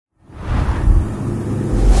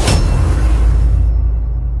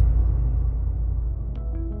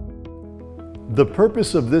The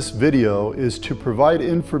purpose of this video is to provide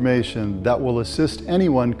information that will assist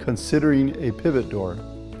anyone considering a pivot door.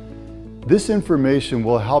 This information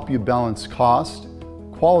will help you balance cost,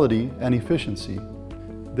 quality, and efficiency.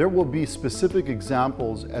 There will be specific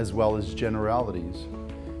examples as well as generalities.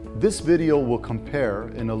 This video will compare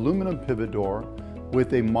an aluminum pivot door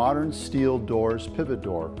with a modern steel doors pivot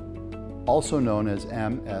door, also known as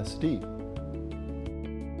MSD.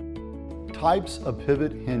 Types of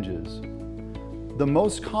pivot hinges. The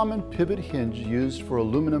most common pivot hinge used for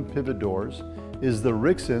aluminum pivot doors is the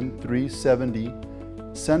Rixson 370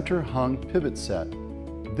 center hung pivot set.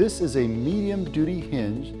 This is a medium-duty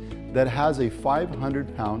hinge that has a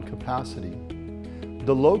 500-pound capacity.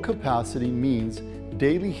 The low capacity means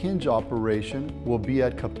daily hinge operation will be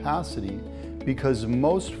at capacity because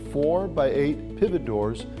most 4x8 pivot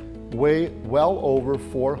doors weigh well over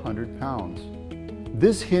 400 pounds.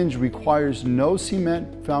 This hinge requires no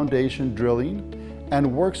cement foundation drilling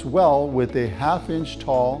and works well with a half-inch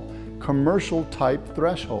tall commercial type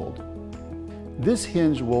threshold. This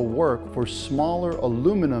hinge will work for smaller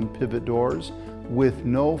aluminum pivot doors with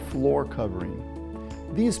no floor covering.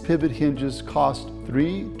 These pivot hinges cost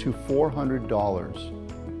 $300 to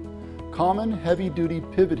 $400. Common heavy-duty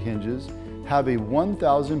pivot hinges have a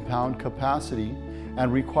 1,000-pound capacity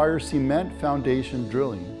and require cement foundation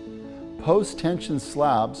drilling. Post-tension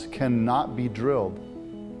slabs cannot be drilled.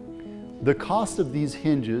 The cost of these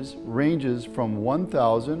hinges ranges from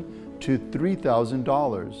 $1,000 to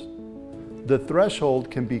 $3,000. The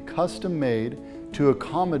threshold can be custom made to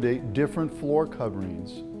accommodate different floor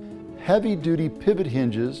coverings. Heavy-duty pivot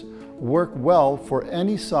hinges work well for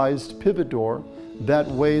any sized pivot door that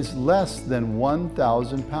weighs less than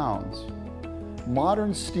 1,000 pounds.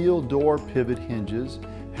 Modern steel door pivot hinges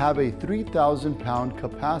have a 3,000-pound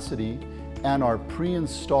capacity and are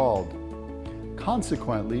pre-installed.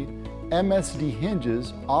 Consequently, MSD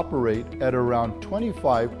hinges operate at around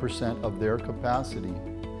 25% of their capacity.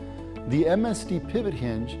 The MSD pivot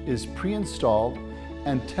hinge is pre-installed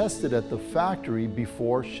and tested at the factory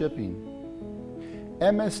before shipping.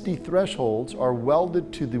 MSD thresholds are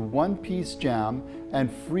welded to the one-piece jamb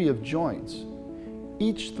and free of joints.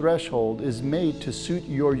 Each threshold is made to suit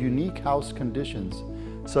your unique house conditions,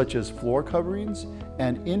 such as floor coverings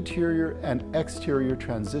and interior and exterior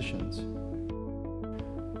transitions.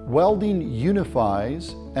 Welding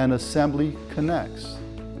unifies and assembly connects.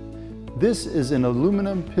 This is an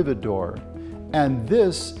aluminum pivot door, and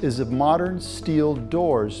this is a modern steel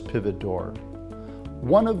doors pivot door.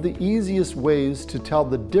 One of the easiest ways to tell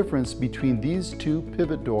the difference between these two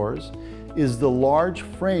pivot doors is the large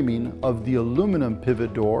framing of the aluminum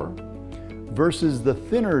pivot door versus the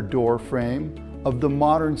thinner door frame of the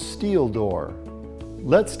modern steel door.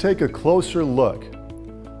 Let's take a closer look.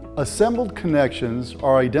 Assembled connections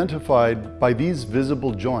are identified by these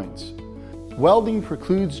visible joints. Welding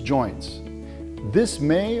precludes joints. This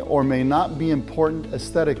may or may not be important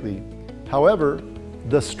aesthetically. However,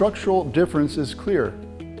 the structural difference is clear.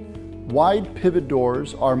 Wide pivot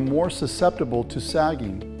doors are more susceptible to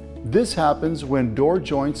sagging. This happens when door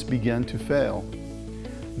joints begin to fail.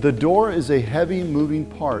 The door is a heavy moving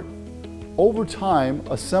part. Over time,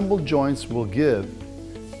 assembled joints will give.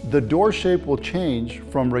 The door shape will change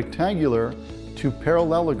from rectangular to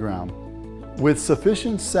parallelogram. With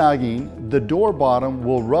sufficient sagging, the door bottom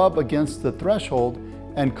will rub against the threshold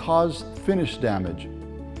and cause finish damage.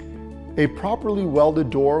 A properly welded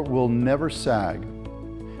door will never sag.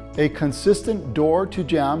 A consistent door to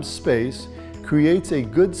jamb space creates a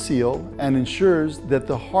good seal and ensures that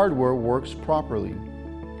the hardware works properly.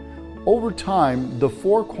 Over time, the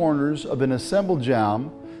four corners of an assembled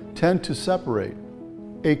jamb tend to separate.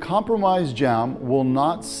 A compromised jamb will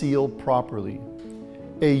not seal properly.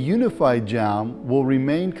 A unified jamb will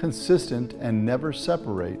remain consistent and never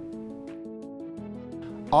separate.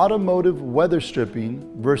 Automotive weather stripping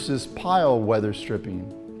versus pile weather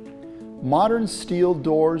stripping. Modern steel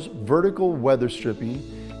doors vertical weather stripping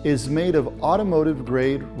is made of automotive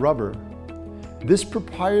grade rubber. This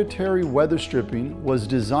proprietary weather stripping was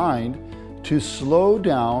designed to slow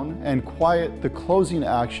down and quiet the closing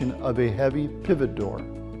action of a heavy pivot door.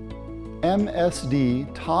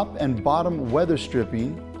 MSD top and bottom weather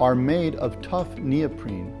stripping are made of tough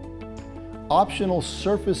neoprene. Optional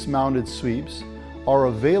surface mounted sweeps are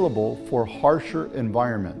available for harsher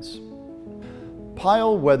environments.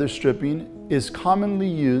 Pile weather stripping is commonly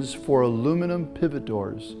used for aluminum pivot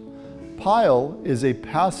doors. Pile is a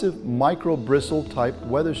passive micro bristle type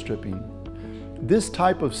weather stripping. This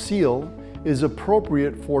type of seal is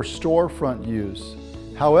appropriate for storefront use.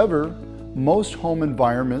 However, most home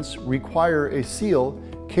environments require a seal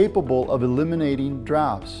capable of eliminating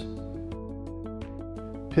drafts.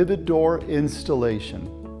 pivot door installation.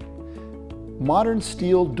 Modern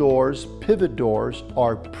steel doors, pivot doors,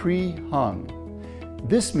 are pre-hung.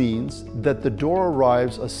 This means that the door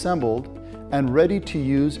arrives assembled and ready to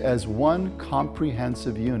use as one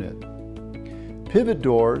comprehensive unit. Pivot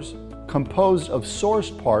doors, composed of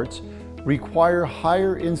sourced parts, require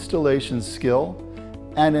higher installation skill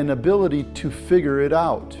and an ability to figure it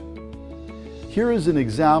out. Here is an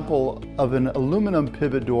example of an aluminum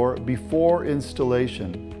pivot door before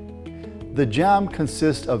installation. The jamb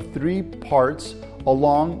consists of 3 parts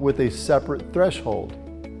along with a separate threshold.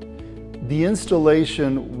 The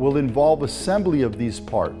installation will involve assembly of these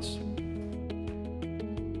parts.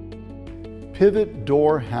 Pivot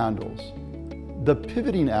door handles. The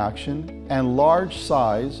pivoting action and large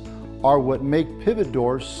size are what make pivot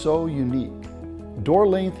doors so unique. Door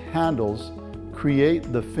length handles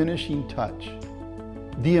create the finishing touch.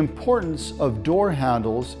 The importance of door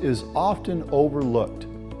handles is often overlooked.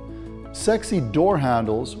 Sexy door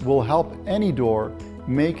handles will help any door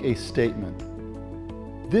make a statement.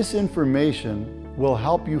 This information will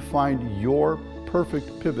help you find your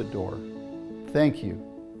perfect pivot door. Thank you.